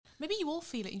Maybe you all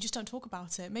feel it, you just don't talk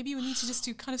about it. Maybe you need to just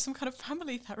do kind of some kind of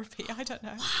family therapy. I don't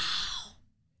know. Wow.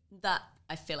 That,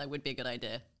 I feel like, would be a good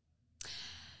idea.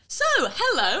 So,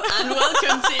 hello and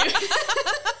welcome to...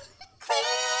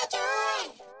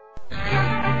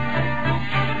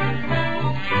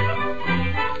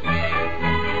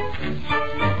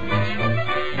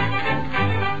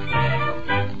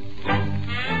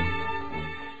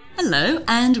 Hello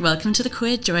and welcome to the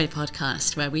Queer Joy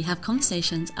podcast, where we have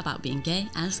conversations about being gay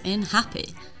as in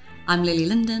happy. I'm Lily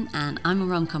Linden and I'm a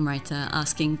rom-com writer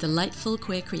asking delightful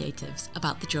queer creatives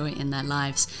about the joy in their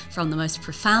lives, from the most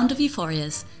profound of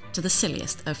euphorias to the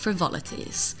silliest of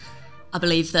frivolities. I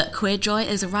believe that queer joy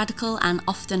is a radical and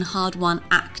often hard-won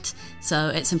act, so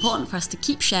it's important for us to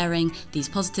keep sharing these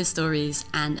positive stories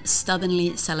and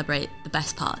stubbornly celebrate the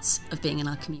best parts of being in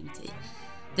our community.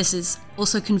 This is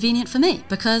also convenient for me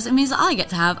because it means that I get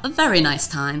to have a very nice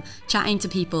time chatting to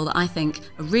people that I think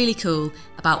are really cool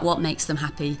about what makes them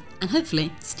happy and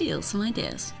hopefully steal some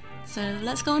ideas. So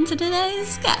let's go on to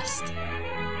today's guest.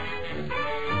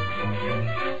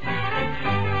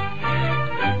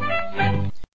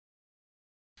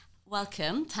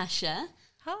 Welcome, Tasha.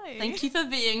 Hi. Thank you for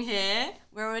being here.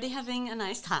 We're already having a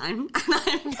nice time and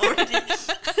I'm already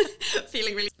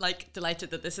feeling really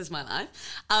delighted that this is my life.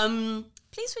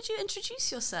 Please, would you introduce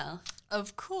yourself?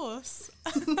 Of course.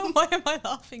 Why am I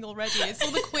laughing already? It's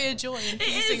all the queer joy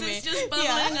infusing me. It's just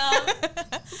bubbling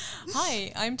up.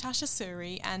 Hi, I'm Tasha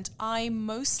Suri and I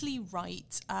mostly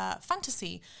write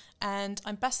fantasy. And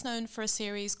I'm best known for a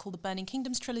series called the Burning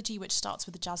Kingdoms trilogy, which starts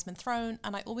with the Jasmine Throne.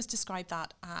 And I always describe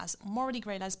that as morally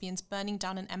grey lesbians burning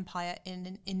down an empire in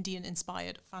an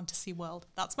Indian-inspired fantasy world.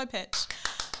 That's my pitch.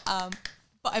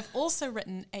 But I've also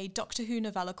written a Doctor Who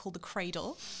novella called The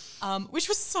Cradle, which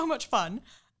was so much fun.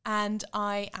 And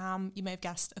I am, you may have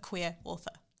guessed, a queer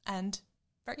author. And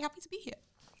very happy to be here.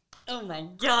 Oh my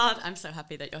God, I'm so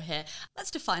happy that you're here.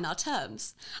 Let's define our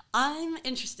terms. I'm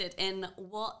interested in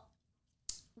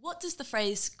what does the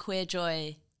phrase queer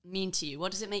joy mean to you?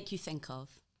 What does it make you think of?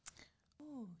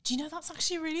 Oh, do you know that's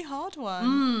actually a really hard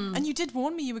one? And you did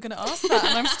warn me you were going to ask that,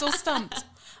 and I'm still stumped.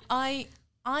 I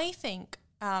think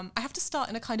I have to start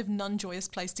in a kind of non-joyous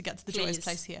place to get to the joyous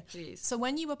place here. Please. So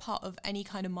when you are part of any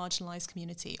kind of marginalised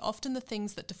community, often the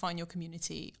things that define your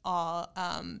community are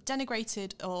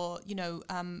denigrated or,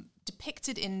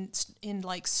 depicted in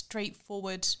like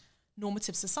straightforward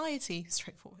normative society,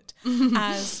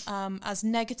 as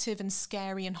negative and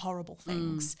scary and horrible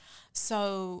things.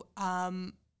 So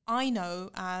I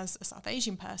know as a South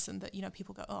Asian person that,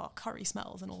 people go, oh, curry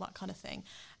smells and all that kind of thing.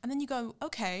 And then you go,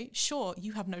 okay, sure,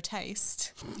 you have no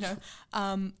taste.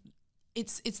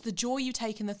 It's the joy you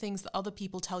take in the things that other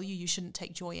people tell you shouldn't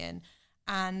take joy in.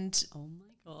 And oh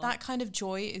my God, that kind of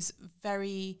joy is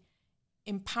very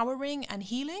empowering and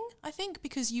healing, I think,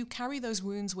 because you carry those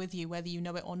wounds with you, whether you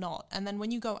know it or not. And then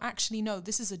when you go, actually, no,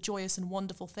 this is a joyous and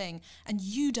wonderful thing, and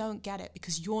you don't get it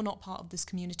because you're not part of this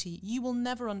community, you will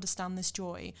never understand this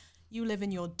joy. You live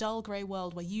in your dull grey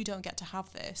world where you don't get to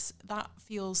have this. That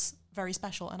feels very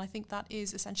special, and I think that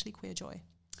is essentially queer joy.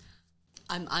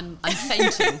 I'm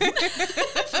fainting.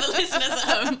 For the listeners at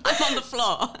home, I'm on the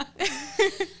floor.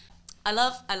 I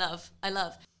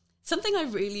love. Something I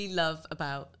really love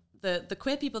about the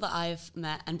queer people that I've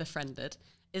met and befriended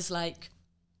is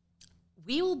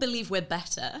we all believe we're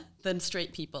better than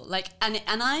straight people. And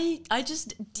I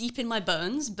just deep in my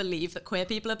bones believe that queer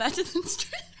people are better than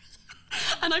straight.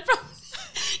 And I probably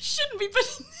shouldn't be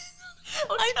putting this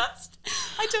on the podcast.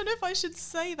 I don't know if I should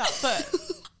say that, but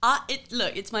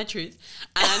it's my truth.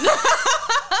 And but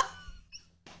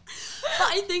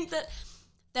I think that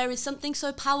there is something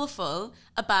so powerful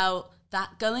about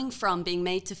that, going from being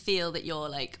made to feel that you're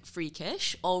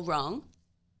freakish or wrong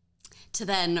to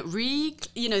then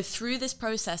through this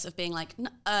process of being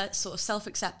sort of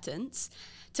self-acceptance,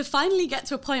 to finally get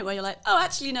to a point where you're like, oh,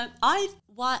 actually, a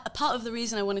part of the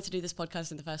reason I wanted to do this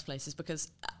podcast in the first place is because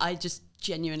I just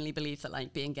genuinely believe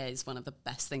that being gay is one of the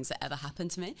best things that ever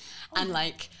happened to me. Oh. And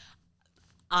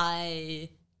I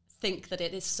think that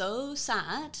it is so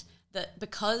sad that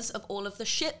because of all of the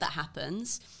shit that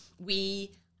happens,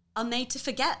 we are made to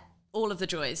forget all of the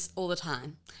joys all the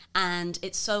time. And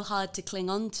it's so hard to cling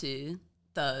on to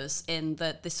those in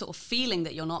this sort of feeling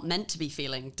that you're not meant to be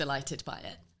feeling delighted by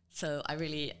it. So I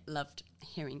really loved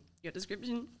hearing your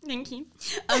description. Thank you.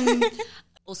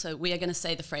 Also, we are going to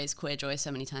say the phrase queer joy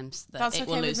so many times that it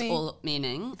will lose all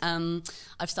meaning.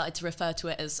 I've started to refer to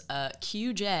it as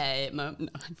QJ. No.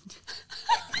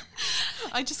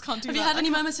 I just can't do that. Have you had any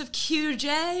moments of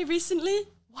QJ recently?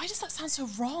 Why does that sound so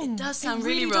wrong? It does sound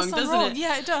really wrong, doesn't it?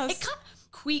 Yeah, it does. It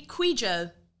can't...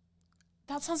 Queejo.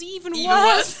 That sounds even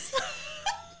worse.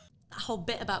 whole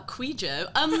bit about Quijo.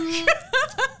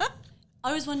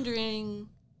 I was wondering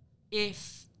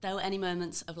if there were any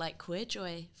moments of like queer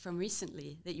joy from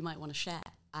recently that you might want to share.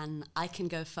 And I can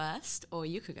go first, or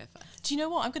you could go first. Do you know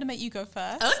what? I'm going to make you go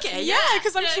first. Okay, yeah,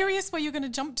 because I'm curious where you're going to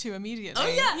jump to immediately. Oh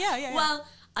yeah, yeah. Well,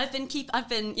 I've been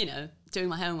doing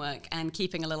my homework and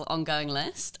keeping a little ongoing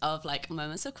list of like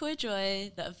moments of queer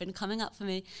joy that have been coming up for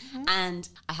me. Mm-hmm. And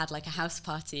I had like a house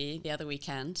party the other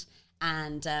weekend,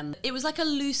 and it was like a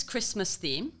loose Christmas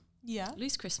theme. Yeah,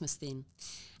 loose Christmas theme.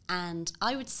 And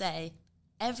I would say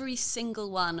every single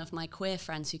one of my queer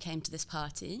friends who came to this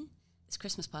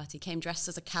Christmas party, came dressed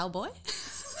as a cowboy.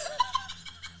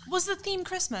 Was the theme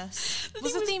Christmas? The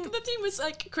theme was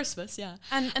like Christmas, yeah.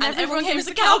 And everyone came as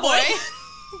a cowboy.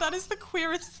 That is the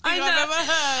queerest thing I've ever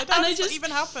heard. How does that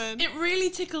even happen? It really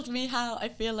tickled me how I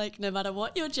feel like no matter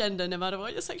what your gender, no matter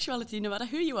what your sexuality, no matter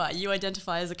who you are, you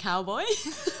identify as a cowboy.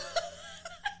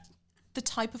 The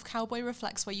type of cowboy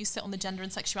reflects where you sit on the gender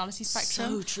and sexuality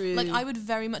spectrum. So true. Like, I would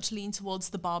very much lean towards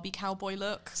the Barbie cowboy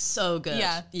look. So good.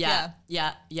 Yeah.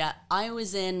 I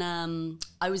was in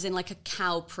like a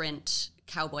cow print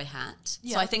cowboy hat.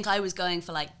 Yeah. So I think I was going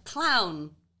for like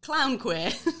clown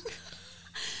queer.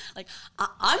 Like,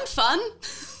 I'm fun.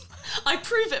 I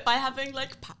prove it by having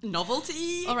like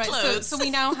novelty All right, clothes. so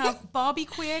we now have Barbie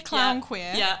queer, clown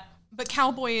queer. Yeah. But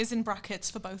cowboy is in brackets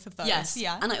for both of those. Yes.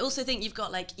 Yeah. And I also think you've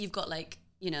got like,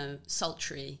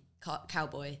 sultry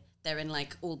cowboy. They're in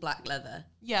like all black leather.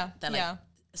 Yeah. They're like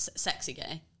sexy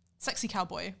gay. Sexy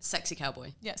cowboy. Sexy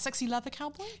cowboy. Yeah. Sexy leather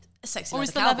cowboy? Sexy or leather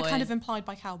is the cowboy. leather kind of implied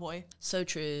by cowboy? So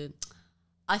true.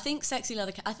 I think sexy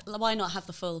leather, why not have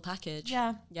the full package?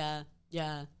 Yeah. Yeah.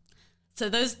 So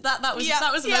that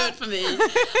was a moment for me.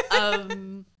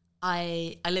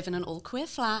 I live in an all-queer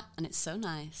flat, and it's so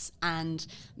nice. And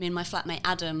me and my flatmate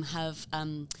Adam have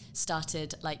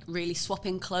started like really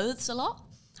swapping clothes a lot,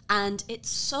 and it's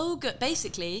so good.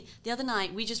 Basically, the other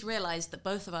night we just realised that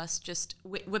both of us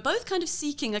we're both kind of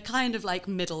seeking a kind of like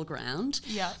middle ground.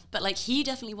 Yeah. But like he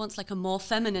definitely wants like a more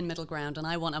feminine middle ground, and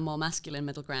I want a more masculine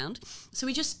middle ground. So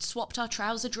we just swapped our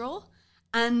trouser drawer.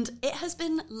 And it has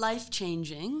been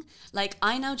life-changing. Like,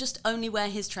 I now just only wear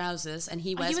his trousers and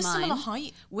he wears mine. Are you a similar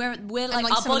height? We're like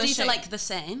our bodies are like the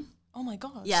same. Oh my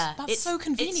God. Yeah. That's so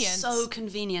convenient. It's so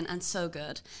convenient and so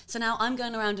good. So now I'm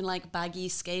going around in like baggy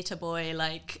skater boy,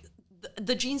 like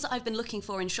the jeans that I've been looking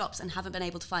for in shops and haven't been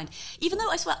able to find. Even though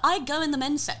I swear I go in the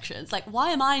men's sections. Like, why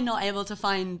am I not able to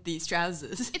find these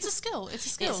trousers? It's a skill. It's a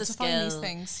skill to find these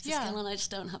things. It's a skill, and I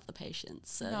just don't have the patience.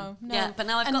 So. No. Yeah, but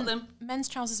now I've got them. Men's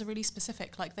trousers are really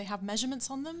specific. Like, they have measurements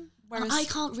on them. Whereas I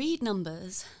can't read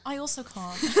numbers. I also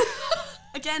can't.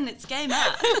 Again, it's gay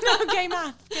math. No, gay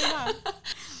math.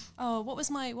 Oh, what was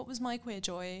my queer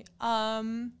joy?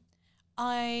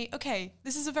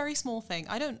 This is a very small thing.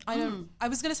 I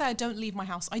was going to say I don't leave my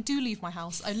house. I do leave my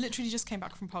house. I literally just came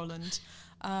back from Poland,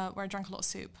 where I drank a lot of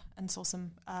soup and saw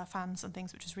some fans and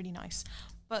things, which was really nice.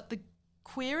 But the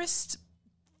queerest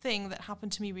thing that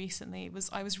happened to me recently was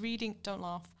I was reading, don't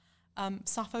laugh,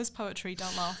 Sappho's poetry,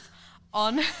 don't laugh,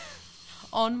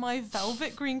 on my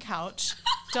velvet green couch.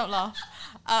 Don't laugh.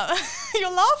 You're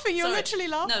laughing. You're literally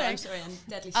laughing. No, I'm sorry. I'm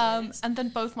deadly serious. And then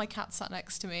both my cats sat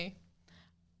next to me.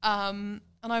 And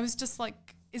I was just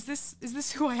like, is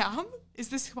this who I am? Is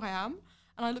this who I am?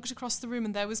 And I looked across the room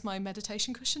and there was my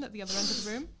meditation cushion at the other end of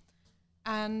the room.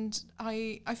 And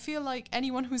I feel like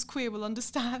anyone who's queer will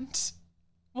understand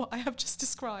what I have just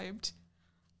described.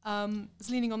 Is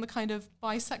leaning on the kind of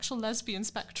bisexual lesbian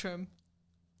spectrum.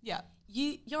 Yeah.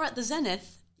 You're at the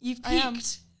zenith. You've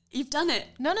peaked. You've done it.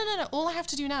 No. All I have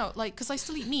to do now, like, because I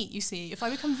still eat meat, you see. If I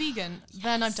become vegan,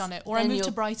 then I've done it. Or I move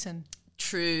to Brighton.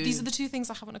 True. These are the two things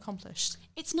I haven't accomplished.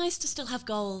 It's nice to still have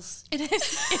goals. It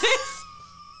is.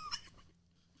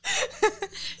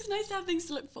 It's nice to have things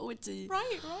to look forward to.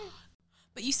 Right.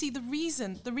 But you see, the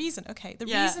reason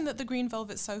that the green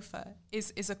velvet sofa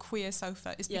is a queer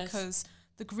sofa is because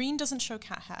the green doesn't show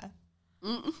cat hair.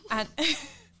 And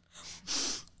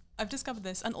I've discovered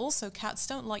this. And also, cats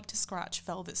don't like to scratch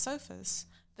velvet sofas.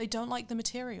 They don't like the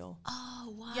material.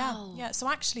 Oh, wow. Yeah. So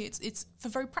actually, it's for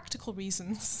very practical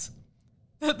reasons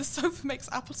that the sofa makes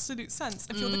absolute sense.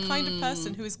 If you're the kind of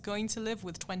person who is going to live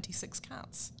with 26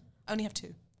 cats, I only have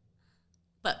 2.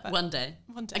 But one day.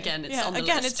 Again, it's on the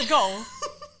list. It's a goal.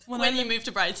 when you move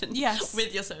to Brighton. Yes.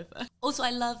 With your sofa. Also, I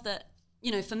love that,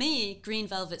 for me, green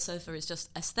velvet sofa is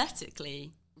just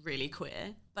aesthetically really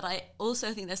queer. But I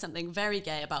also think there's something very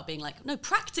gay about being like, no,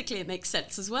 practically it makes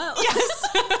sense as well. Yes.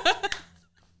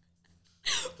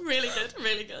 Really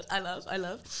good. I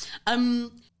love.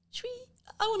 Should we...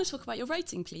 I want to talk about your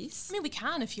writing, please. I mean, we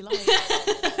can if you like.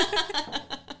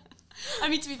 I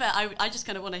mean, to be fair, I just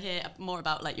kind of want to hear more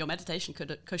about like your meditation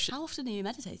cushion. How often are you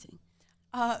meditating?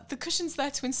 The cushion's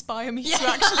there to inspire me to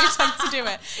actually attempt to do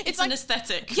it. It's like, an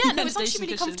aesthetic. Yeah, no, it's actually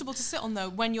really comfortable to sit on though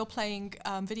when you're playing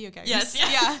video games. Yes,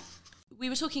 yeah. We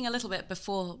were talking a little bit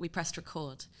before we pressed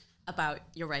record about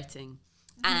your writing,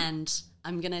 and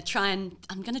I'm gonna try and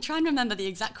remember the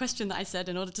exact question that I said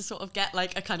in order to sort of get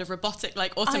like a kind of robotic,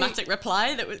 like automatic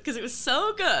reply that was, because it was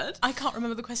so good. I can't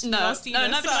remember the question you asked either. No,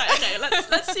 neither do I. Okay,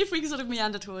 let's see if we can sort of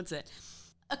meander towards it.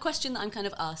 A question that I'm kind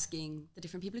of asking the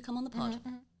different people who come on the pod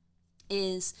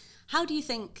is, how do you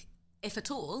think, if at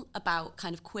all, about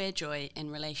kind of queer joy in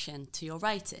relation to your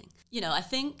writing? You know, I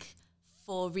think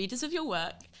for readers of your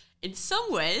work, in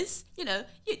some ways, you know,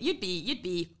 you'd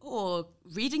be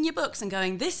reading your books and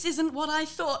going, this isn't what I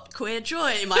thought queer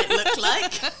joy might look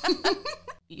like.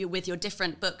 With your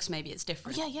different books, maybe it's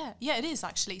different. Yeah, it is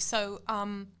actually. So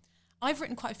I've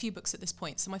written quite a few books at this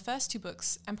point. So my first two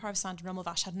books, Empire of Sand and Realm of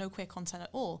Ash, had no queer content at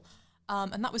all.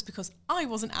 And that was because I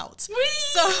wasn't out. So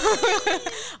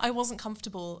I wasn't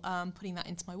comfortable putting that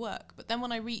into my work. But then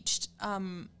when I reached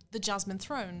the Jasmine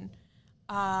Throne,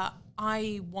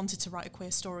 I wanted to write a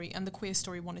queer story, and the queer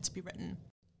story wanted to be written.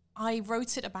 I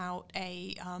wrote it about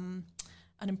an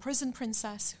imprisoned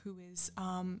princess who is,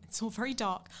 it's all very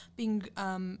dark, being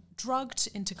drugged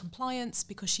into compliance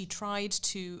because she tried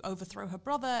to overthrow her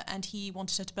brother and he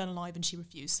wanted her to burn alive and she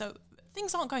refused. So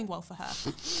things aren't going well for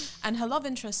her. And her love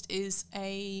interest is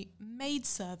a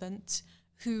maidservant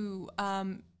who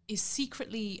is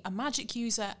secretly a magic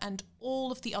user, and all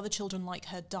of the other children like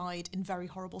her died in very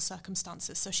horrible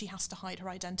circumstances, so she has to hide her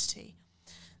identity.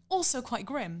 Also quite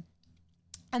grim.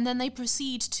 And then they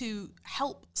proceed to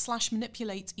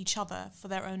help/manipulate each other for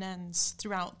their own ends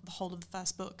throughout the whole of the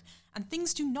first book. And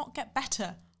things do not get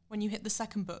better when you hit the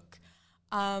second book.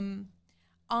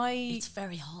 It's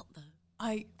very hot, though.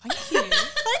 Thank you.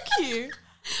 Thank you.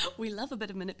 We love a bit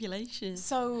of manipulation.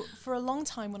 So for a long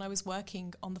time when I was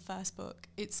working on the first book,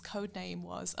 its code name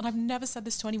was, and I've never said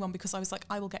this to anyone because I was like,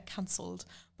 I will get cancelled,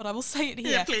 but I will say it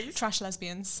here. Yeah, please. Trash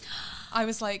Lesbians. I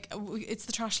was like, it's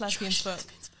the Trash Lesbians book.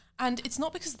 And it's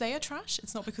not because they are trash.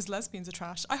 It's not because lesbians are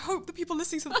trash. I hope the people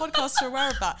listening to the podcast are aware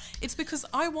of that. It's because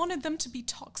I wanted them to be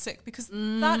toxic, because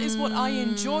that is what I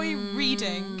enjoy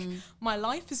reading. My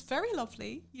life is very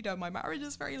lovely. You know, my marriage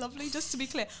is very lovely, just to be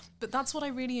clear. But that's what I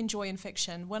really enjoy in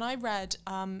fiction. When I read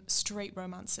straight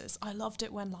romances, I loved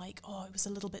it when it was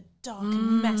a little bit dark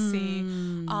and messy.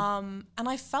 And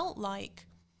I felt like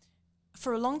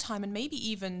for a long time, and maybe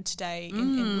even today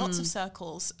in lots of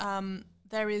circles,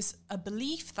 there is a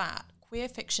belief that queer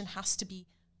fiction has to be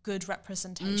good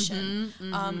representation,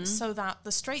 so that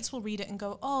the straights will read it and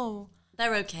go, oh,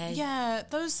 they're okay. Yeah,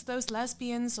 those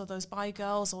lesbians or those bi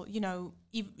girls, or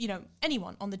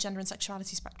anyone on the gender and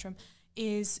sexuality spectrum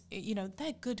is,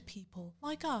 they're good people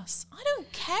like us. I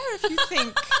don't care if you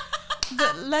think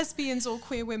that lesbians or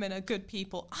queer women are good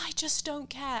people. I just don't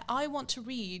care. I want to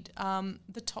read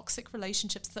the toxic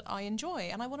relationships that I enjoy,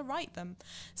 and I want to write them.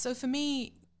 So for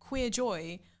me, queer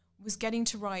joy was getting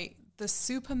to write the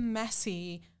super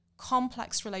messy,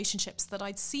 complex relationships that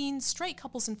I'd seen straight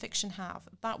couples in fiction have.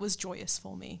 That was joyous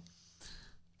for me.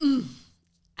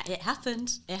 It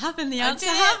happened. The answer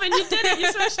happened. You did it.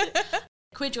 You smashed it.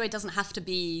 Queer joy doesn't have to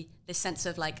be this sense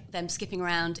of like them skipping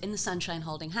around in the sunshine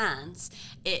holding hands.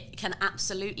 It can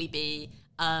absolutely be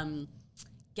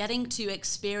getting to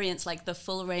experience like the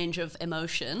full range of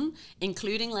emotion,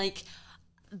 including like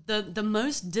the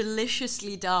most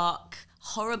deliciously dark,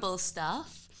 horrible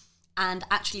stuff, and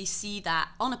actually see that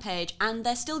on a page, and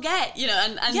they're still gay,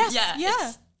 and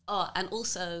yes, and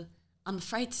also, I'm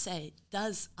afraid to say,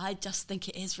 I just think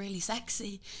it is really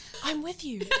sexy. I'm with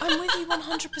you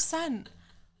 100%.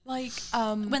 Like,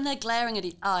 when they're glaring at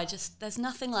there's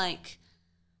nothing like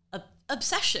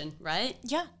obsession, right?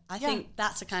 Yeah. I think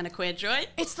that's a kind of queer joy.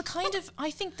 It's the kind of, I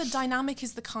think the dynamic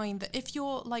is the kind that if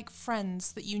your like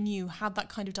friends that you knew had that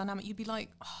kind of dynamic, you'd be like,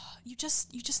 oh, you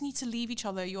just need to leave each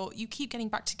other. You keep getting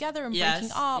back together and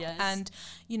breaking up, and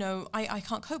I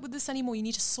can't cope with this anymore. You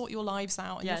need to sort your lives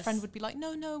out. And your friend would be like,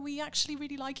 no, we actually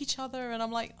really like each other. And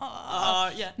I'm like,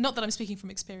 not that I'm speaking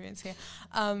from experience here.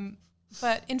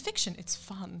 But in fiction, it's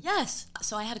fun. Yes.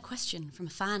 So I had a question from a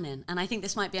fan in, and I think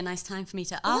this might be a nice time for me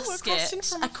to ask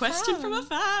a question from a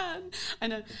fan. I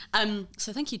know.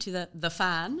 So thank you to the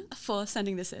fan for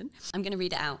sending this in. I'm going to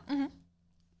read it out. Mm-hmm.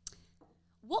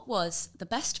 What was the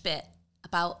best bit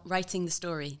about writing the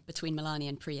story between Milani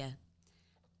and Priya?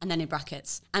 And then in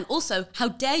brackets. And also, how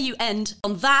dare you end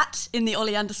on that in the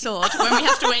Oleander Sword when we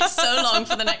have to wait so long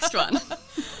for the next one?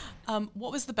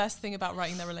 What was the best thing about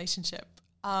writing their relationship?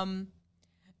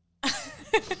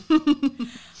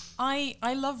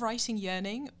 I love writing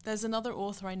yearning. There's another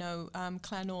author I know,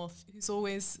 Claire North, who's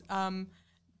always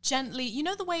gently, you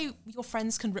know the way your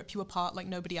friends can rip you apart like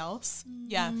nobody else?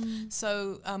 Yeah.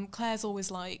 So Claire's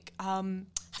always like,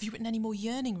 have you written any more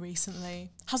yearning recently?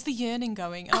 How's the yearning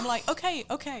going? And I'm like, okay,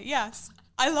 yes.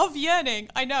 I love yearning.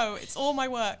 I know, it's all my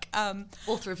work.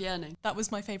 Author of yearning. That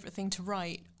was my favourite thing to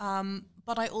write.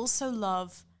 But I also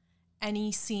love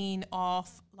any scene of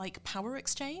like power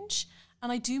exchange.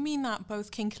 And I do mean that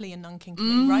both kinkily and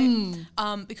non-kinkily,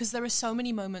 right? Because there are so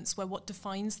many moments where what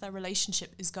defines their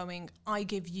relationship is going, I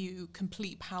give you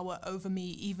complete power over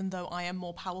me, even though I am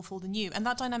more powerful than you. And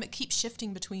that dynamic keeps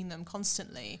shifting between them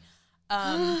constantly.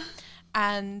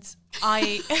 And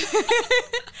I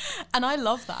and I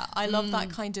love that. I love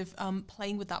that kind of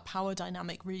playing with that power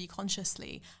dynamic really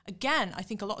consciously. Again, I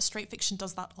think a lot of straight fiction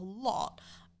does that a lot,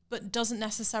 but doesn't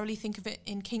necessarily think of it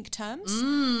in kink terms.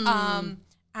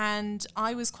 And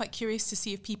I was quite curious to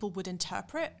see if people would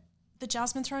interpret the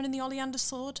Jasmine Throne and the Oleander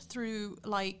Sword through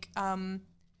like, I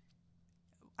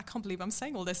can't believe I'm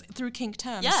saying all this, through kink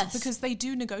terms. Yes. Because they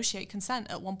do negotiate consent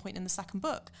at one point in the second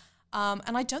book.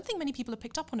 And I don't think many people have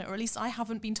picked up on it, or at least I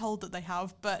haven't been told that they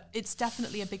have, but it's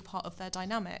definitely a big part of their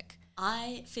dynamic.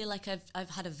 I feel like I've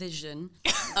had a vision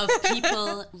of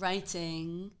people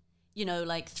writing, you know,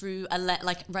 like through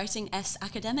writing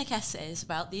academic essays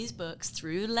about these books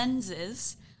through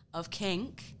lenses of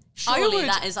kink. Surely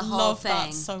that is a whole thing. I would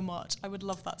love that so much. I would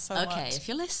love that so much. Okay, if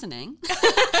you're listening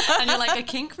and you're like a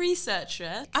kink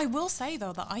researcher. I will say,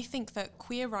 though, that I think that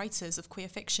queer writers of queer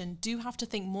fiction do have to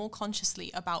think more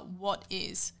consciously about what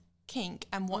is kink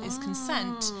and what is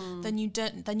consent than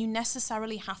you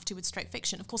necessarily have to with straight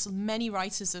fiction. Of course, many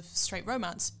writers of straight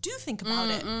romance do think about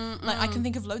it. Like I can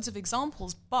think of loads of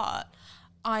examples, but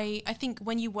I think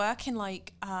when you work in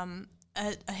like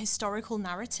a historical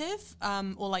narrative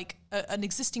or like an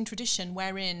existing tradition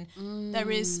wherein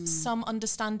there is some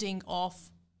understanding of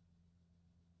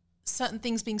certain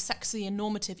things being sexy and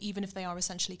normative, even if they are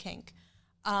essentially kink,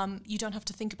 you don't have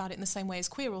to think about it in the same way as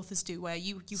queer authors do, where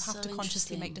you have to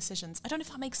consciously make decisions. I don't know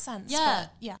if that makes sense. Yeah.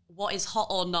 But yeah. What is hot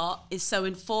or not is so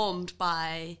informed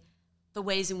by the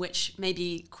ways in which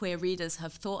maybe queer readers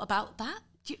have thought about that.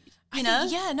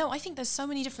 I think there's so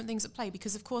many different things at play,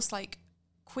 because of course, like,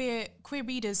 queer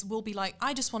readers will be like,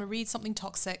 I just want to read something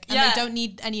toxic, and they don't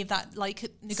need any of that like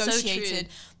negotiated.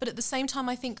 So but at the same time,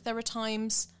 I think there are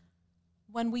times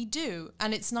when we do,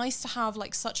 and it's nice to have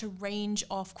like such a range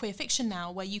of queer fiction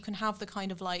now, where you can have the kind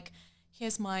of like,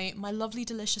 here's my lovely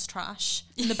delicious trash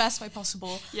in the best way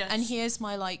possible, and here's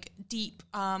my like deep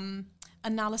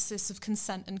analysis of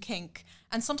consent and kink.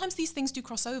 And sometimes these things do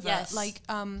cross over. Like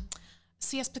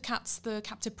C.S. Picat's The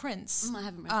Captive Prince. I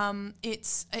haven't read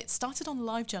it started on the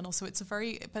Live Journal, so it's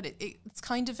it's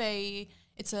kind of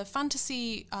it's a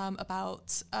fantasy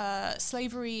about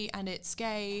slavery, and it's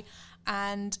gay,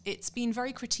 and it's been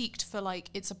very critiqued for like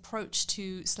its approach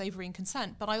to slavery and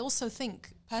consent. But I also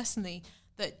think personally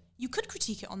that you could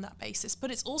critique it on that basis, but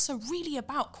it's also really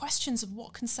about questions of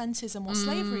what consent is and what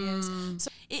slavery is. So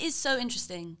it is so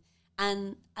interesting,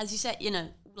 and as you said, you know,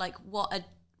 like what a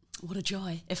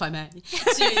joy, if I may,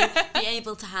 to be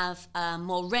able to have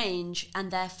more range, and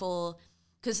therefore,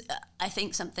 because I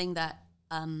think something that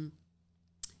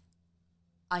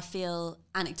I feel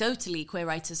anecdotally queer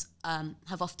writers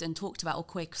have often talked about, or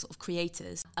queer sort of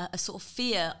creators, a sort of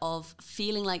fear of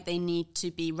feeling like they need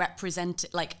to be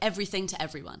represented, like everything to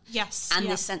everyone. Yes. And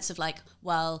this sense of like,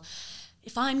 well,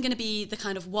 if I'm going to be the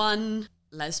kind of one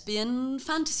lesbian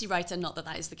fantasy writer, not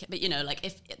that is the case, but you know, like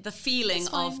if the feeling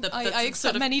of the I accept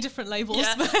sort of, many different labels,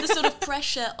 the sort of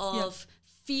pressure of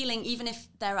feeling, even if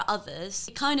there are others,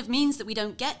 it kind of means that we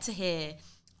don't get to hear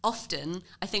often,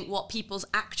 I think, what people's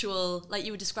actual, like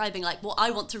you were describing, like what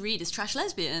I want to read is trash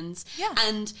lesbians. Yeah.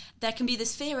 And there can be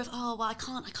this fear of, oh, well, I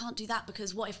can't do that,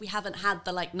 because what if we haven't had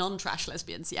the like non-trash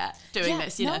lesbians yet doing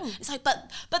this, you know? It's like,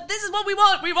 but this is what we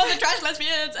want. We want the trash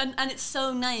lesbians. And it's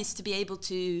so nice to be able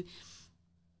to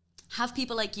have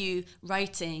people like you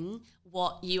writing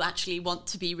what you actually want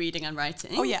to be reading and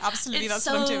writing. Oh yeah, absolutely. It's That's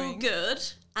so what I'm doing. Good,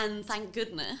 and thank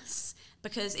goodness,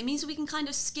 because it means we can kind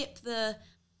of skip the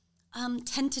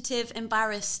tentative,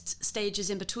 embarrassed stages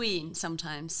in between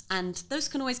sometimes, and those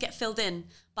can always get filled in.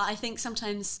 But I think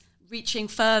sometimes reaching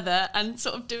further and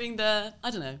sort of doing the,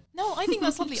 I don't know. No, I think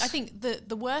that's lovely. I think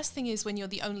the worst thing is when you're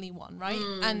the only one, right?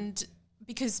 And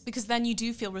because then you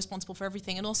do feel responsible for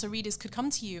everything, and also readers could come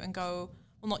to you and go,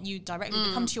 well, not you directly,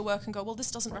 but come to your work and go, well,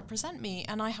 this doesn't represent me,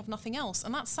 and I have nothing else,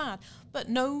 and that's sad. But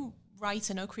no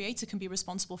writer, no creator can be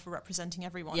responsible for representing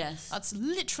everyone. Yes. That's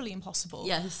literally impossible.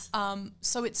 Yes.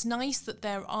 So it's nice that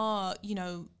there are, you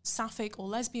know, sapphic or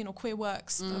lesbian or queer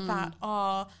works that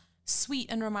are sweet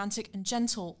and romantic and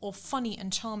gentle, or funny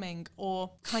and charming,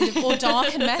 or kind of, or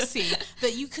dark and messy,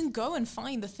 that you can go and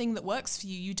find the thing that works for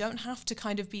you. You don't have to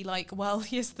kind of be like, well,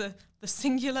 here's the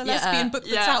singular lesbian book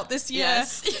that's out this year.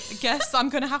 I guess I'm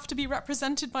going to have to be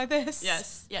represented by this.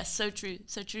 Yes, so true.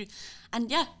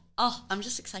 And I'm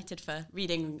just excited for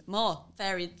reading more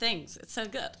varied things. It's so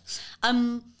good.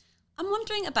 I'm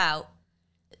wondering about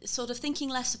sort of thinking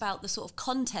less about the sort of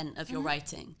content of your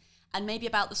writing, and maybe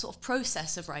about the sort of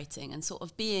process of writing and sort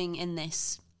of being in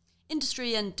this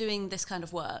industry and doing this kind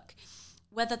of work,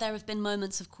 whether there have been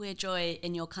moments of queer joy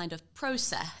in your kind of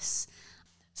process.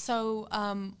 So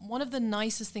one of the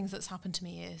nicest things that's happened to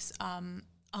me is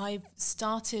I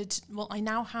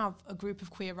now have a group of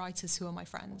queer writers who are my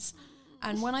friends.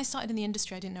 And when I started in the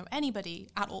industry, I didn't know anybody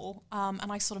at all.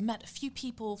 And I sort of met a few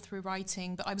people through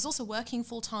writing, but I was also working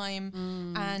full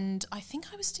time. And I think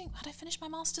had I finished my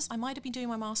master's? I might have been doing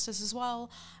my master's as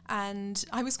well. And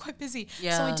I was quite busy.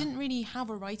 Yeah. So I didn't really have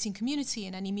a writing community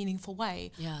in any meaningful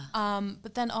way. Yeah.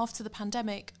 But then after the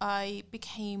pandemic, I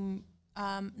became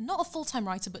not a full-time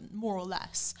writer, but more or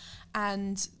less,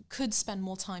 and could spend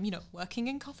more time, working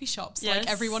in coffee shops like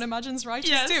everyone imagines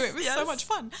writers do. It was so much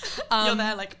fun. You're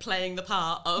there like playing the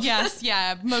part of... Yes,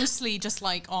 yeah, mostly just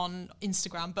like on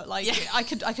Instagram, but like I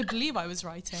could believe I was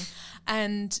writing.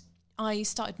 And I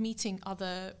started meeting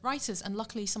other writers, and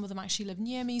luckily some of them actually live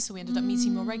near me, so we ended up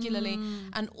meeting more regularly.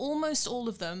 And almost all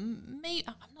of them,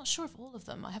 I'm not sure if all of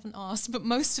them, I haven't asked, but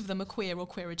most of them are queer or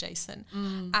queer adjacent.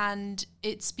 And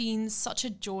it's been such a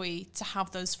joy to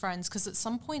have those friends, because at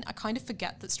some point I kind of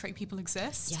forget that straight people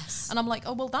exist. Yes. And I'm like,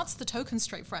 oh, well, that's the token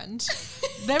straight friend.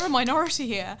 They're a minority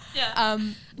here. Yeah.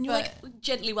 And you're like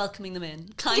gently welcoming them in.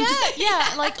 Kind of.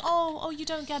 Yeah. Like, oh, you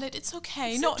don't get it. It's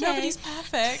okay. It's okay. Nobody's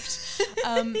perfect.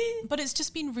 But it's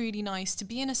just been really nice to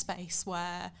be in a space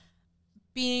where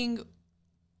being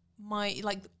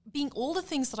all the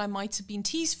things that I might have been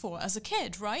teased for as a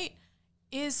kid, right,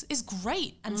 is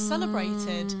great and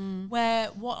celebrated, where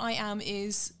what I am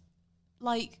is,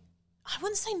 like, I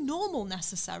wouldn't say normal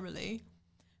necessarily,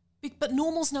 but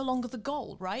normal's no longer the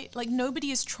goal, right? Like,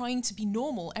 nobody is trying to be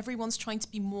normal. Everyone's trying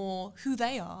to be more who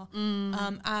they are,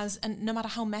 and no matter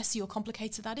how messy or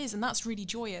complicated that is. And that's really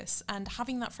joyous. And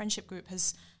having that friendship group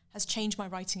has changed my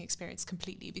writing experience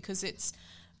completely, because it's,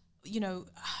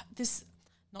 this,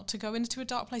 not to go into a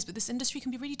dark place, but this industry can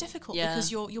be really difficult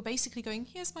because you're basically going,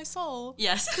 here's my soul.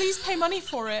 Yes. Please pay money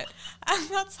for it. And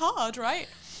that's hard, right?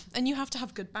 And you have to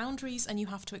have good boundaries, and you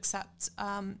have to accept,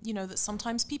 that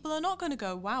sometimes people are not going to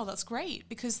go, wow, that's great,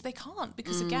 because they can't,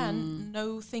 because again,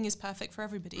 no thing is perfect for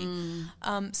everybody.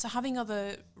 So having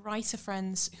other writer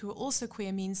friends who are also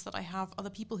queer means that I have other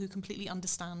people who completely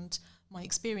understand my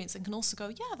experience and can also go,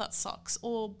 yeah, that sucks,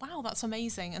 or wow, that's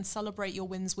amazing, and celebrate your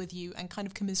wins with you and kind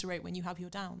of commiserate when you have your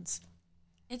downs.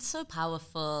 It's so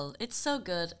powerful. It's so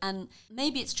good. And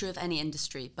maybe it's true of any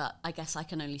industry, but I guess I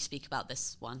can only speak about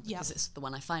this one because it's the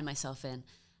one I find myself in.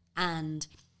 And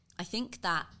I think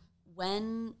that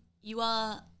when you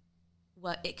are,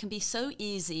 it can be so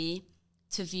easy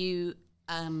to view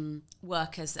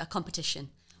work as a competition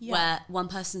where one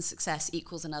person's success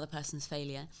equals another person's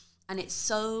failure. And it's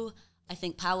so, I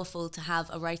think, powerful to have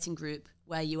a writing group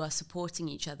where you are supporting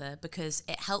each other, because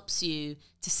it helps you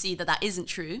to see that that isn't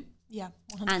true. Yeah,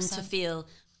 100%. And to feel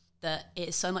that it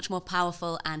is so much more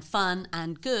powerful and fun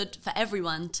and good for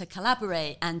everyone to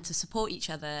collaborate and to support each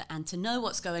other and to know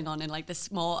what's going on in like this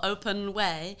more open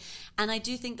way. And I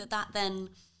do think that that then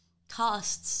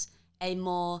casts a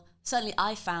more, certainly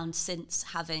I found since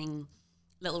having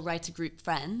little writer group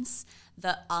friends,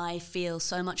 that I feel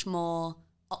so much more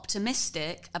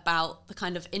optimistic about the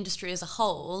kind of industry as a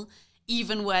whole,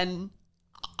 even when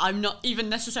I'm not even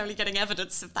necessarily getting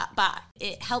evidence of that back.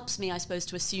 It helps me, I suppose,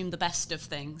 to assume the best of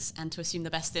things and to assume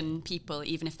the best in people,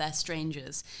 even if they're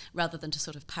strangers, rather than to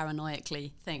sort of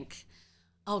paranoidally think,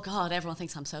 oh God, everyone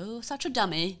thinks I'm such a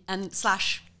dummy, and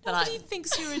slash that Nobody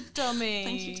thinks you're a dummy.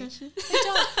 Thank you, Tasha. They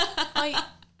don't.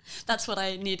 That's what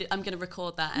I needed. I'm going to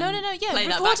record that. No, yeah, play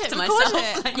record that back it, to record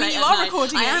myself. it. Like, You are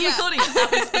recording it. I am recording it.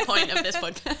 That was the point of this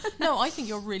podcast. No, I think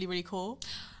you're really, really cool.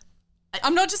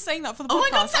 I'm not just saying that for the podcast. Oh my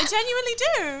God, I genuinely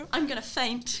do. I'm going to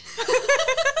faint.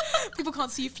 People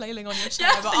can't see you flailing on your chair,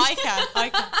 but I can.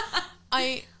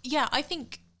 I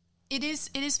think it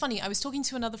is funny. I was talking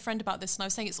to another friend about this, and I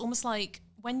was saying it's almost like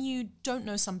when you don't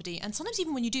know somebody, and sometimes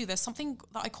even when you do, there's something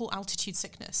that I call altitude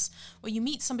sickness, where you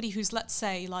meet somebody who's, let's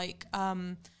say,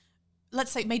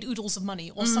 made oodles of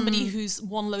money, or somebody who's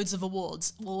won loads of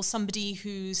awards, or somebody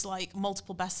who's like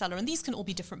multiple bestseller. And these can all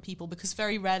be different people, because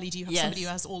very rarely do you have somebody who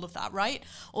has all of that, right?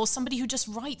 Or somebody who just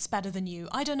writes better than you.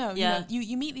 I don't know.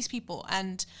 You meet these people,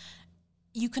 and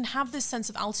you can have this sense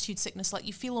of altitude sickness, like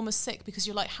you feel almost sick because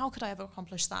you're like, how could I ever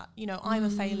accomplish that? You know, I'm a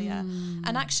failure.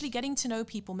 And actually getting to know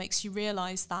people makes you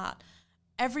realize that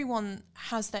everyone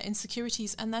has their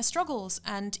insecurities and their struggles.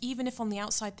 And even if on the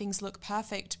outside things look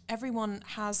perfect, everyone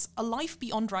has a life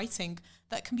beyond writing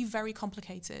that can be very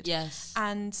complicated. Yes.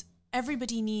 And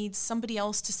everybody needs somebody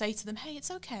else to say to them, hey,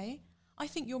 it's okay. I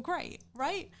think you're great,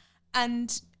 right?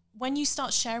 And when you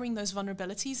start sharing those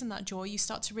vulnerabilities and that joy, you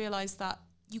start to realize that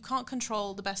you can't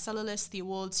control the bestseller list, the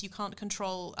awards. You can't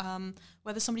control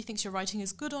whether somebody thinks your writing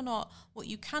is good or not. What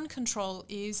you can control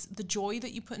is the joy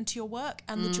that you put into your work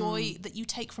and the joy that you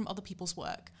take from other people's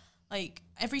work. Like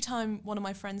every time one of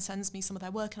my friends sends me some of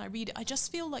their work and I read it, I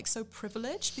just feel like so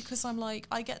privileged because I'm like,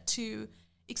 I get to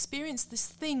experience this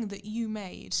thing that you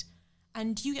made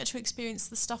and you get to experience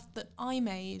the stuff that I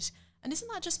made. And isn't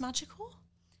that just magical?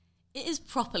 It is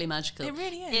properly magical. It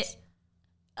really is.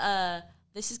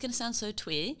 This is going to sound so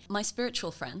twee. My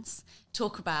spiritual friends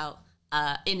talk about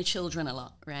inner children a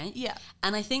lot, right? Yeah.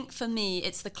 And I think for me,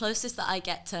 it's the closest I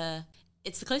get to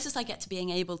being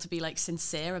able to be like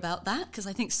sincere about that, because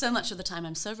I think so much of the time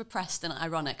I'm so repressed and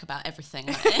ironic about everything.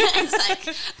 Right? It's like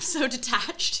I'm so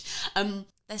detached.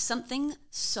 There's something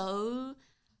so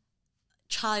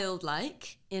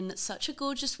childlike in such a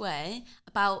gorgeous way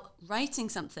about writing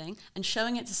something and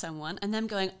showing it to someone and them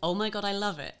going, oh my God, I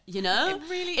love it. You know? It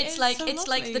really it's is like so it's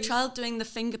lovely. like the child doing the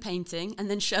finger painting and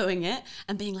then showing it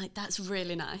and being like, that's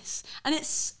really nice. And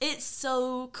it's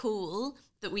so cool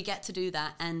that we get to do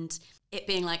that, and it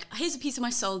being like, here's a piece of my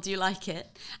soul, do you like it?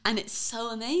 And it's so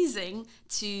amazing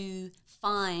to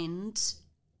find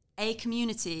a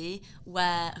community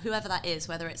where, whoever that is,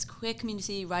 whether it's queer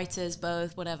community, writers,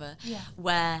 both, whatever,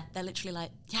 where they're literally like,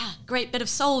 yeah, great bit of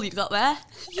soul you got there.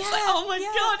 Yeah, it's like, oh my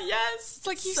God, yes. It's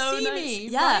like you so see nice. me,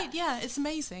 yeah. right? Yeah, it's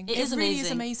amazing. It is really amazing.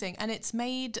 is amazing. And it's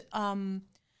made,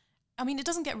 I mean, it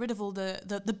doesn't get rid of all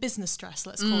the business stress,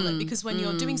 let's call it, because when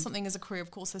you're doing something as a career, of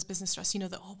course, there's business stress. You know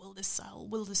that, oh, will this sell?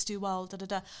 Will this do well? Da, da,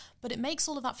 da. But it makes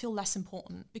all of that feel less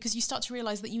important because you start to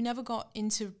realize that you never got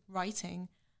into writing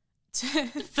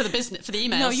for the business, for the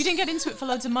emails. No, you didn't get into it for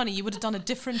loads of money. You would have done a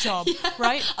different job,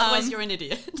 right? Otherwise, you're an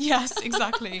idiot. Yes,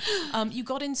 exactly. You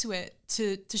got into it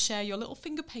to share your little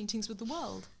finger paintings with the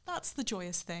world. That's the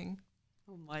joyous thing.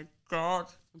 Oh my God,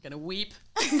 I'm gonna weep.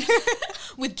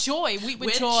 With joy, weep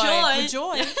with joy. joy. With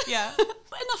joy, yeah. But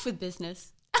enough with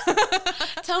business.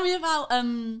 Tell me about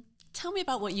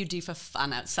what you do for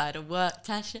fun outside of work,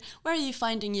 Tasha. Where are you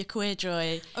finding your queer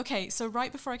joy? Okay, so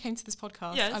right before I came to this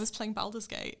podcast, Yes. I was playing Baldur's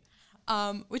Gate,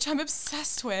 which I'm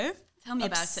obsessed with. Tell me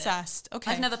about it. Obsessed.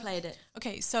 Okay. I've never played it.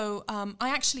 Okay, so I'm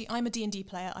a D&D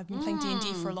player. I've been playing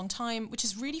D&D for a long time, which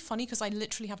is really funny because I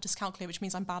literally have dyscalculia, which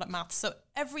means I'm bad at maths. So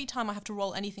every time I have to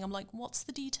roll anything, I'm like, what's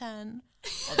the D10?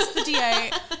 What's the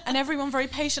D8? And everyone very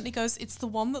patiently goes, it's the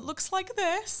one that looks like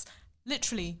this.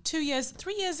 Literally 3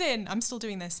 years in, I'm still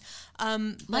doing this.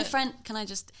 My friend, my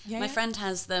yeah. friend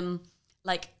has them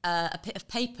like a bit of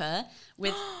paper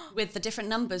with the different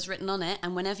numbers written on it,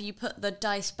 and whenever you put the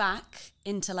dice back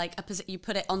into like a position, you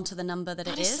put it onto the number that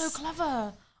it is. That is so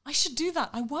clever. I should do that.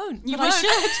 I won't. You but won't.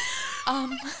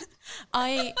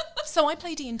 I should. So I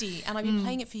play D&D, and I've been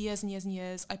playing it for years and years and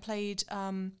years. I played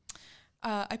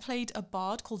a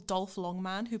bard called Dolph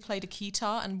Longman who played a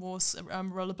keytar and wore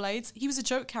rollerblades. He was a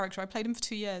joke character. I played him for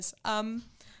 2 years.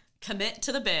 Commit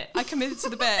to the bit. I committed to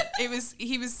the bit.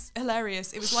 He was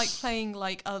hilarious. It was like playing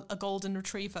like a golden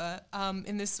retriever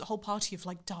in this whole party of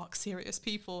like dark, serious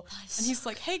people. And he's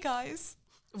like, hey guys.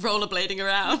 Rollerblading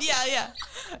around. Yeah.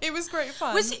 It was great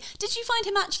fun. Did you find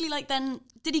him actually like then,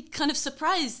 did he kind of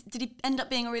surprise, did he end up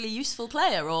being a really useful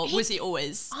player, or was he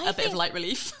always a bit of light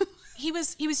relief? He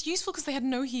was useful because they had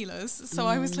no healers, so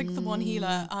I was like the one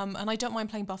healer, and I don't mind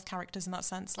playing buff characters in that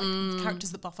sense, like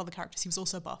characters that buff other characters. He was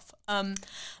also buff,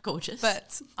 gorgeous,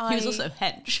 but he was also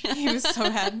hench. He was so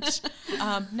hench.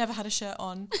 Never had a shirt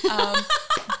on.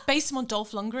 Based him on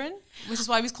Dolph Lundgren, which is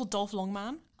why he was called Dolph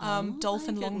Longman. Dolph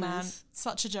and Longman,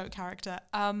 such a joke character.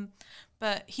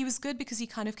 But he was good because he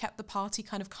kind of kept the party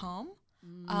kind of calm,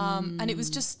 and it was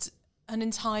just an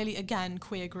entirely, again,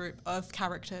 queer group of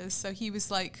characters. So he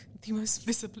was like the most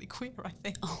visibly queer, I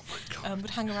think. Oh my God.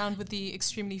 Would hang around with the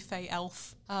extremely fey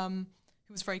elf, who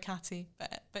was very catty.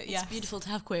 But yeah. It's beautiful to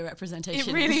have queer representation.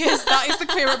 It really is. That is the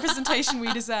queer representation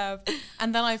we deserve.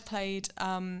 And then I've played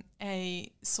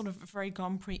a sort of very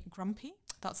grumpy,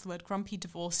 that's the word, grumpy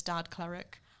divorced dad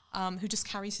cleric. Who just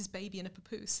carries his baby in a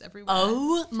papoose everywhere.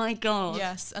 Oh my God.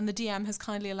 Yes, and the DM has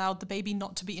kindly allowed the baby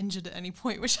not to be injured at any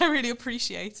point, which I really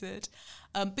appreciated.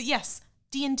 But yes,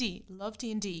 D&D, love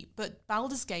D&D, but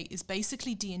Baldur's Gate is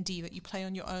basically D&D that you play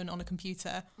on your own on a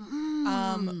computer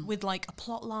with like a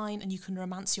plot line, and you can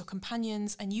romance your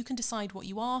companions, and you can decide what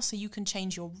you are, so you can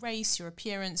change your race, your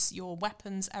appearance, your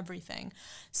weapons, everything.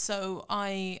 So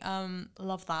I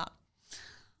love that.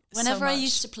 Whenever I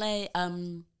used to play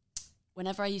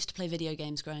video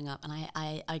games growing up, and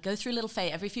I go through a little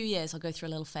phase, every few years I'll go through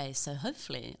a little phase, so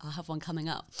hopefully I'll have one coming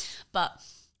up. But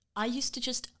I just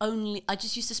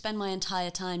used to spend my entire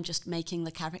time just making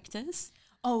the characters.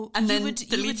 Oh, and then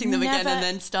deleting them again and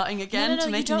then starting again to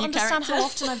make a new character. You don't understand how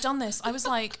often I've done this. I was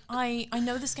like, I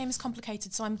know this game is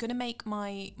complicated, so I'm going to make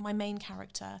my main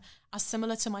character as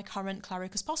similar to my current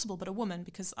cleric as possible, but a woman,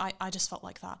 because I just felt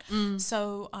like that.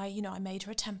 So I made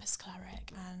her a Tempest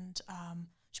cleric, and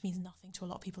which means nothing to a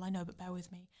lot of people I know, but bear with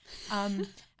me. And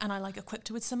I like equipped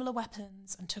her with similar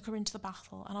weapons and took her into the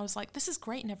battle. And I was like, this is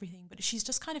great and everything, but she's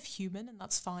just kind of human, and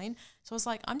that's fine. So I was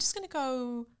like, I'm just going to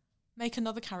go make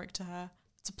another character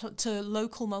to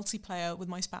local multiplayer with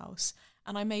my spouse.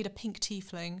 And I made a pink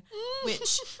tiefling,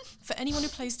 which for anyone who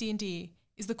plays D&D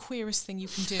is the queerest thing you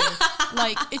can do.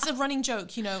 Like, it's a running joke,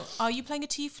 are you playing a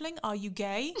tiefling? Are you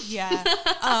gay? Yeah.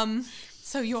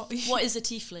 What is a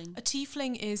tiefling? A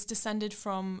tiefling is descended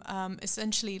from,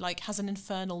 essentially, like, has an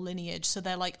infernal lineage. So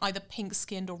they're, like, either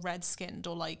pink-skinned or red-skinned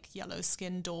or, like,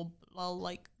 yellow-skinned or, well,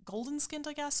 like, golden-skinned,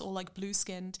 I guess, or, like,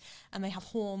 blue-skinned. And they have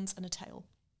horns and a tail.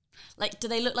 Like, do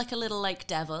they look like a little, like,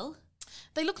 devil?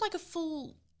 They look like a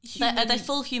full human. Are they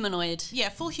full humanoid? Yeah,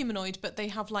 full humanoid, but they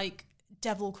have, like,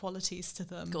 devil qualities to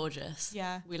them. Gorgeous.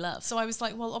 Yeah. We love. So I was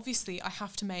like, well, obviously I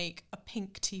have to make a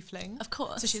pink tiefling. Of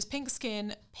course. So she has pink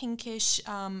skin, pinkish,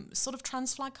 sort of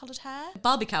trans flag coloured hair.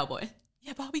 Barbie cowboy.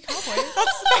 Yeah, Barbie cowboy.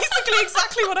 That's basically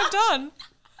exactly what I've done.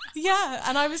 Yeah,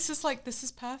 and I was just like, this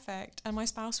is perfect. And my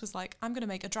spouse was like, I'm going to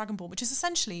make a dragonborn, which is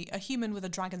essentially a human with a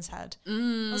dragon's head.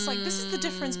 I was like, this is the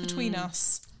difference between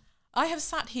us. I have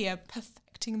sat here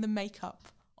perfecting the makeup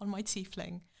on my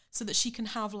tiefling so that she can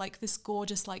have like this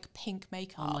gorgeous like pink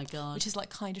makeup. Oh my God. Which is like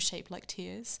kind of shaped like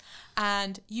tears.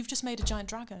 And you've just made a giant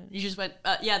dragon. You just went,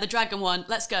 the dragon one,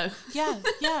 let's go. Yeah.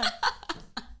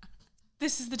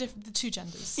 This is the two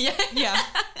genders. Yeah. Yeah.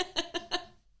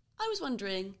 I was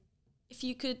wondering if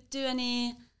you could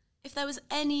if there was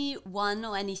anyone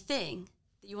or anything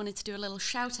that you wanted to do a little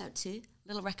shout out to, a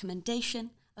little recommendation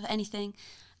of anything,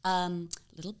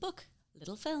 little book,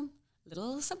 little film,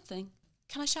 little something.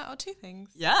 Can I shout out two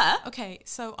things? Yeah. Okay,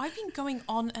 so I've been going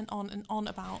on and on and on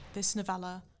about this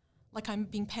novella like I'm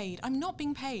being paid. I'm not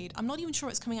being paid. I'm not even sure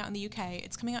it's coming out in the UK.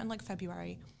 It's coming out in like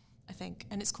February, I think.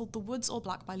 And it's called The Woods All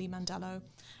Black by Lee Mandello.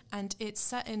 And it's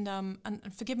set in, and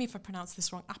forgive me if I pronounce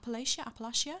this wrong,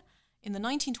 Appalachia in the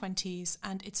 1920s.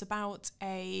 And it's about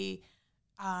a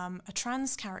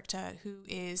trans character who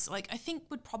is like, I think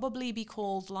would probably be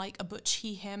called like a butch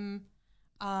he, him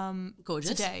Gorgeous.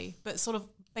 Today, but sort of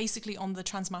basically on the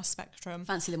transmass spectrum.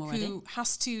 Fancy them already. Who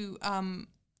has to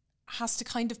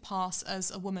kind of pass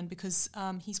as a woman because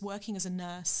he's working as a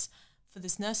nurse for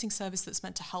this nursing service that's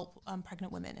meant to help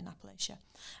pregnant women in Appalachia.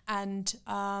 And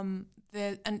and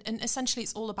essentially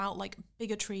it's all about like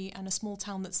bigotry and a small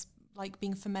town that's like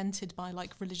being fermented by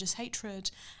like religious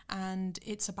hatred, and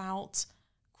it's about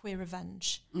queer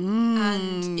revenge.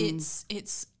 And it's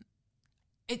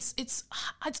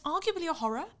arguably a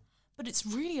horror, but it's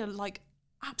really like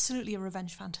absolutely a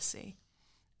revenge fantasy.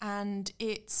 And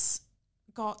it's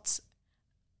got,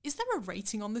 is there a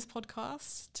rating on this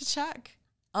podcast to check?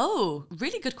 Oh,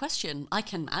 really good question. I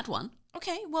can add one.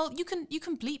 Okay, well you can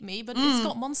bleep me, but it's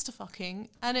got monster fucking,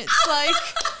 and it's like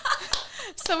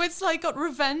so it's like got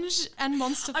revenge and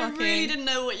monster fucking. I really didn't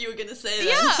know what you were gonna say then.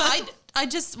 Yeah, I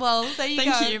just, well, there you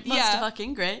go. Thank you. Monster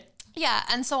fucking, great. Yeah,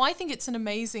 and so I think it's an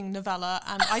amazing novella,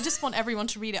 and I just want everyone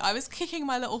to read it. I was kicking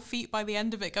my little feet by the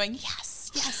end of it, going, yes.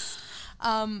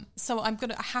 So I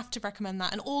have to recommend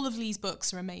that. And all of Lee's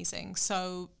books are amazing,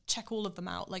 so check all of them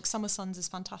out. Like Summer Suns is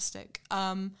fantastic.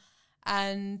 And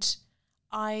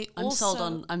I'm sold.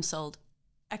 I'm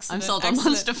Excellent. sold on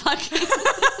monster fucking.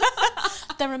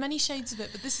 There are many shades of it,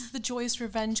 but this is the joyous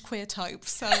revenge queer type.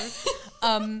 So,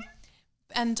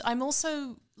 and I'm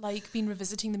also like been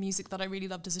revisiting the music that I really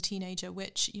loved as a teenager,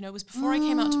 which, you know, was before I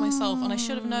came out to myself, and I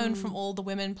should have known from all the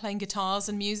women playing guitars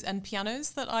and and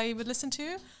pianos that I would listen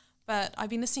to. But I've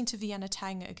been listening to Vienna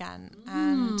Teng again,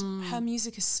 and her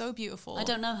music is so beautiful. I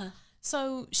don't know her.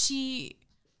 So she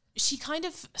kind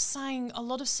of sang a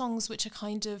lot of songs which are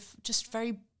kind of just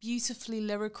very beautifully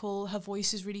lyrical. Her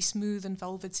voice is really smooth and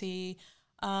velvety.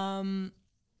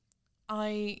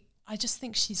 I just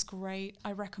think she's great.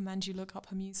 I recommend you look up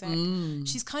her music.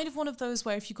 She's kind of one of those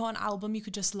where if you got an album, you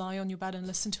could just lie on your bed and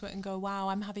listen to it and go, wow,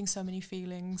 I'm having so many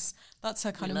feelings. That's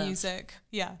her kind of music.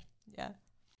 Yeah.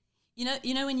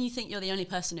 You know when you think you're the only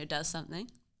person who does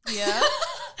something? Yeah.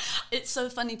 It's so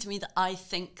funny to me that I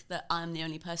think that I'm the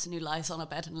only person who lies on a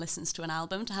bed and listens to an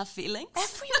album to have feelings.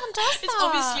 Everyone does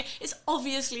that. It's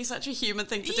obviously such a human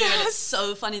thing to do, and it's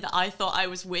so funny that I thought I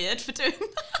was weird for doing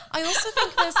that. I also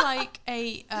think there's like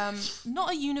a,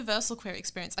 not a universal queer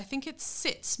experience. I think it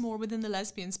sits more within the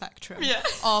lesbian spectrum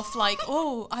of like,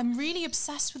 oh, I'm really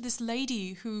obsessed with this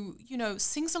lady who, you know,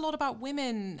 sings a lot about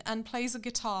women and plays a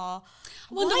guitar.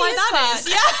 I wonder why that is.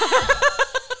 Yeah.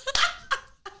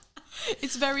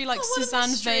 It's very like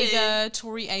Suzanne Vega,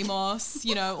 Tori Amos,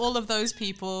 you know, all of those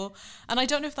people. And I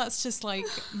don't know if that's just like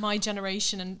my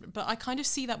generation, but I kind of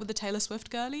see that with the Taylor Swift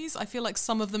girlies. I feel like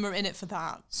some of them are in it for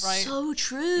that, right? So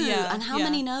true. Yeah, and how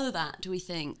many know that, do we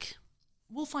think?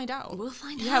 We'll find out. We'll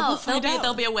find out.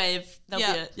 There'll be a wave.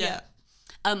 Yeah.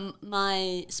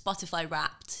 My Spotify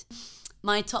Wrapped,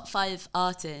 my top 5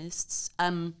 artists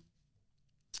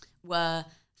were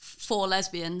 4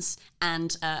 lesbians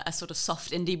and a sort of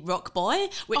soft indie rock boy,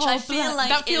 which I feel like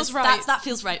that feels right. That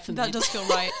feels right for me. That does feel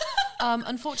right.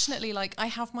 Unfortunately, like I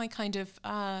have my kind of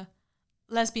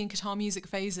lesbian guitar music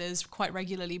phases quite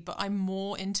regularly, but I'm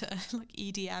more into like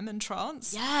EDM and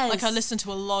trance. Yes. Like I listen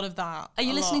to a lot of that. Are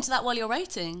you listening to that while you're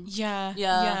writing?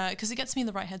 Yeah, because it gets me in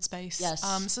the right headspace. Yes.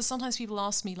 So sometimes people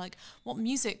ask me like, what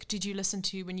music did you listen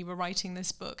to when you were writing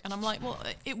this book? And I'm like, well,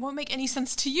 it won't make any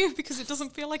sense to you because it doesn't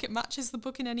feel like it matches the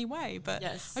book in any way. But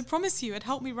I promise you, it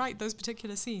helped me write those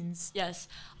particular scenes. Yes.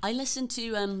 I listen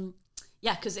to,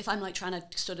 because if I'm like trying to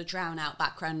sort of drown out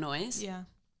background noise. Yeah.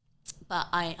 But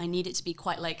I need it to be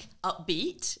quite like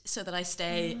upbeat so that I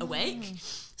stay awake.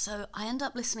 So I end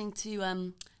up listening to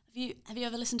have you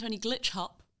ever listened to any Glitch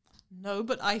Hop? No,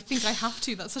 but I think I have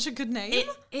to. That's such a good name.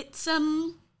 It's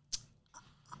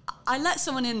I let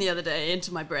someone in the other day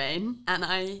into my brain and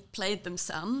I played them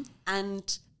some,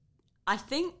 and I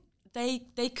think they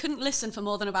couldn't listen for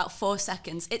more than about 4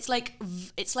 seconds. It's like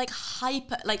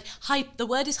hyper, like hype. The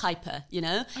word is hyper, you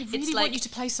know. I really it's want you to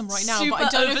play some right now, but I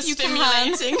don't know if you can.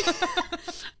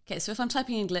 Okay, so if I'm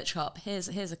typing in Glitch Hop, here's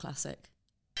a classic.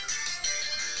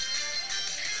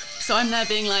 So I'm there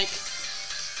being like,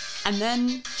 and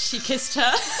then she kissed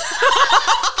her.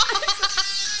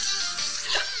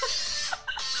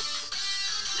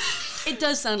 It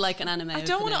does sound like an anime. I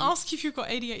don't want to ask you if you've got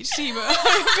ADHD, but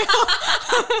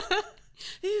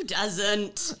who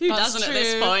doesn't? Who doesn't at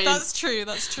this point? That's true.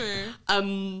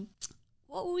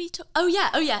 What were we talking? Oh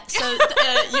yeah. So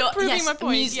your proving my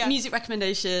point. Music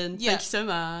recommendation. Yeah. Thank you so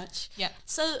much. Yeah.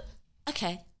 So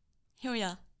okay, here we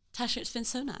are. Tasha, it's been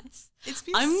so nice. It's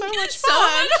been so much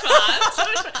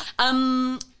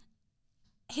fun.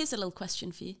 Here's a little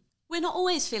question for you. We're not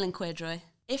always feeling queer, Joy.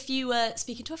 If you were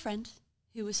speaking to a friend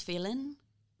who was feeling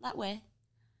that way,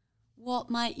 what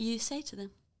might you say to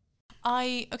them?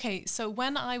 So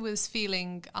when I was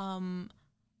feeling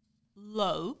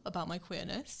low about my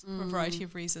queerness for a variety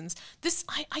of reasons,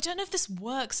 I don't know if this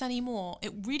works anymore.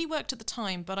 It really worked at the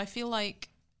time, but I feel like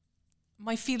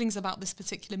my feelings about this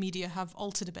particular media have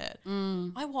altered a bit.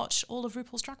 I watched all of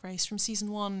RuPaul's Drag Race from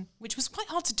season 1, which was quite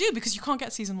hard to do because you can't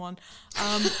get season 1,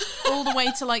 all the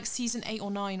way to like season 8 or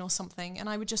 9 or something. And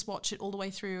I would just watch it all the way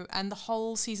through. And the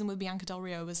whole season with Bianca Del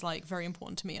Rio was like very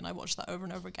important to me. And I watched that over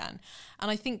and over again.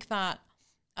 And I think that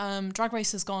Drag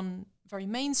Race has gone very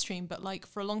mainstream, but like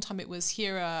for a long time it was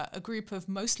here a group of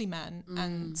mostly men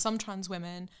and some trans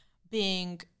women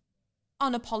being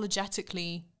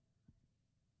unapologetically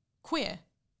queer.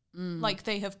 Like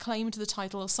they have claimed the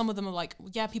title. Some of them are like,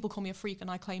 yeah, people call me a freak and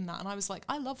I claim that. And I was like,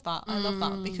 I love that. I love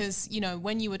that because, you know,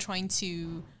 when you were trying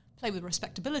to play with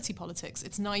respectability politics,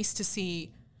 it's nice to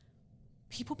see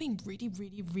people being really,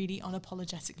 really, really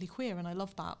unapologetically queer. And I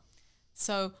love that.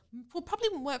 So probably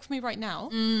wouldn't work for me right now,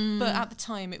 but at the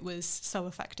time it was so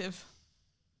effective.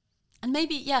 And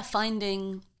maybe,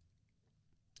 finding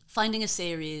a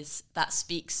series that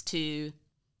speaks to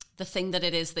the thing that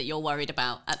it is that you're worried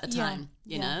about at the time,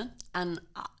 you know? And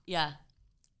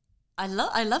I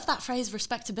love that phrase,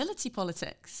 respectability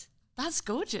politics. That's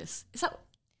gorgeous. Is that...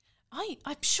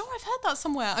 I'm sure I've heard that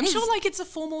somewhere. I'm sure like it's a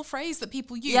formal phrase that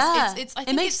people use. Yeah, I think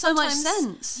it makes so much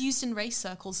sense. Used in race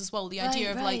circles as well. The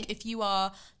idea of like if you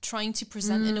are trying to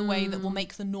present in a way that will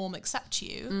make the norm accept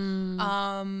you,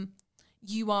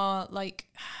 you are like,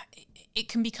 it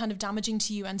can be kind of damaging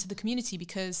to you and to the community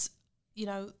because, you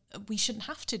know, we shouldn't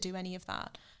have to do any of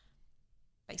that.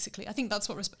 Basically, I think that's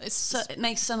what it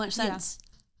makes so much sense. Yeah.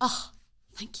 Oh,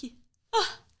 thank you.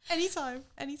 Anytime.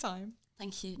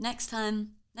 Thank you. Next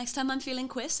time next time I'm feeling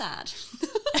queer sad,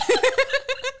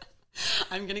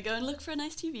 I'm going to go and look for a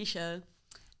nice TV show.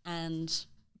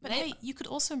 But hey, you could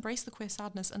also embrace the queer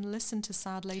sadness and listen to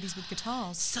sad ladies with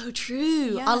guitars. So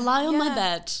true. Yeah, I'll lie on my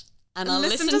bed and I'll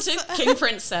listen to King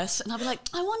Princess, and I'll be like,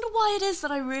 I wonder why it is that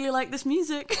I really like this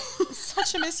music.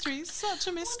 Such a mystery, such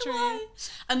a mystery.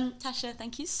 Tasha,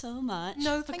 thank you so much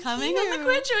for coming on the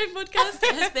Queer Joy podcast.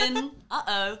 It has been,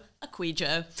 a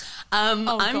queejo. I'm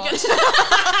God.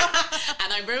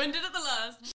 and I ruined it at the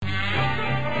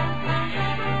last.